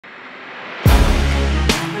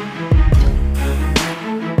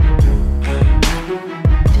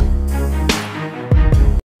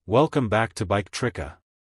Welcome back to Bike Tricka.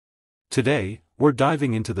 Today, we're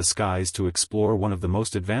diving into the skies to explore one of the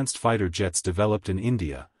most advanced fighter jets developed in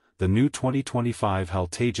India, the new 2025 HAL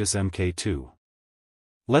Tejas Mk2.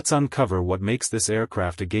 Let's uncover what makes this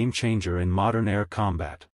aircraft a game-changer in modern air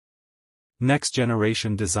combat.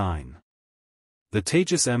 Next-generation design. The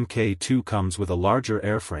Tejas Mk2 comes with a larger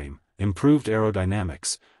airframe, improved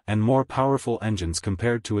aerodynamics, and more powerful engines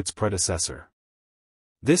compared to its predecessor.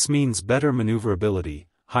 This means better maneuverability,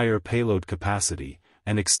 higher payload capacity,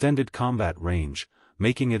 and extended combat range,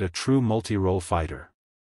 making it a true multi-role fighter.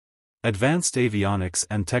 Advanced avionics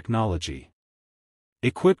and technology.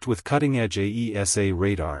 Equipped with cutting-edge AESA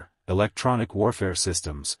radar, electronic warfare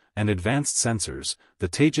systems, and advanced sensors, the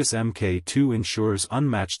Tejas Mk2 ensures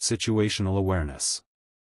unmatched situational awareness.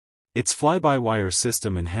 Its fly-by-wire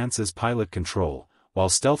system enhances pilot control, while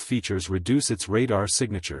stealth features reduce its radar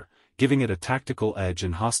signature, giving it a tactical edge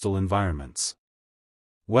in hostile environments.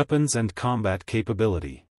 Weapons and combat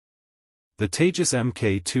capability. The Tejas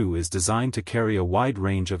Mk2 is designed to carry a wide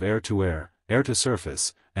range of air-to-air,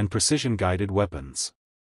 air-to-surface, and precision-guided weapons.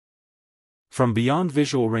 From beyond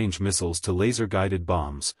visual range missiles to laser-guided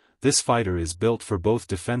bombs, this fighter is built for both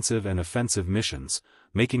defensive and offensive missions,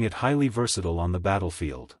 making it highly versatile on the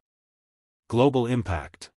battlefield. Global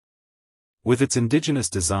impact. With its indigenous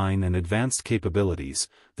design and advanced capabilities,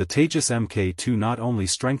 the Tejas Mk2 not only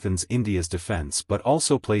strengthens India's defense but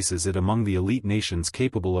also places it among the elite nations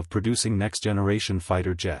capable of producing next-generation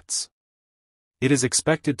fighter jets. It is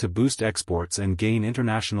expected to boost exports and gain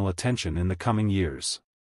international attention in the coming years.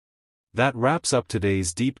 That wraps up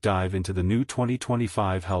today's deep dive into the new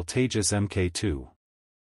 2025 HAL Tejas Mk2.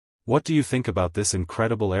 What do you think about this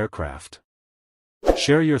incredible aircraft?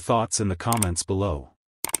 Share your thoughts in the comments below.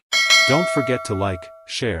 Don't forget to like,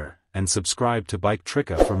 share, and subscribe to Bike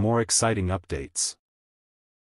Tricka for more exciting updates.